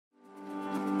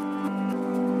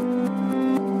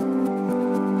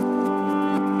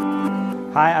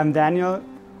Hi, I'm Daniel.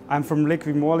 I'm from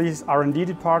Liquimoli's R&D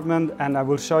department and I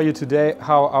will show you today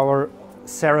how our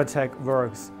Cera Tec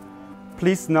works.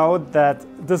 Please note that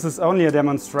this is only a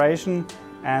demonstration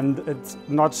and it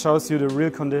not shows you the real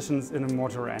conditions in a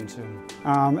motor engine.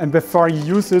 And before you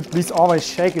use it, please always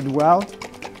shake it well.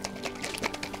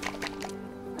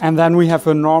 And then we have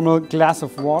a normal glass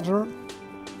of water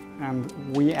and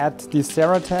we add the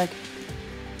Cera Tec.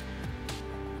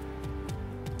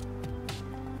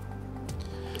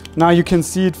 Now you can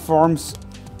see it forms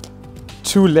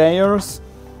two layers,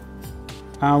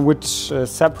 which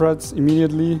separates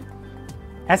immediately.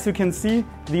 As you can see,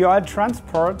 the oil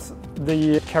transports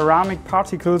the ceramic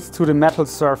particles to the metal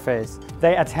surface.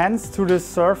 They adhere to the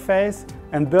surface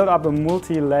and build up a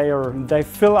multi-layer. They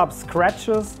fill up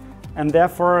scratches and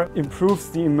therefore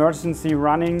improves the emergency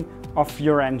running of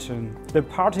your engine. The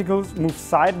particles move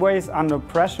sideways under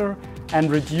pressure and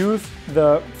reduce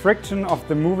the friction of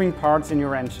the moving parts in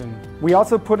your engine. We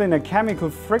also put in a chemical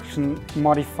friction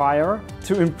modifier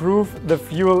to improve the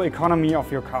fuel economy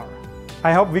of your car.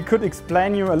 I hope we could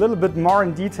explain you a little bit more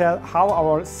in detail how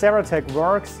our Cera Tec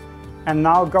works, and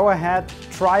now go ahead,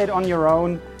 try it on your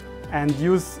own and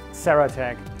use Cera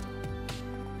Tec.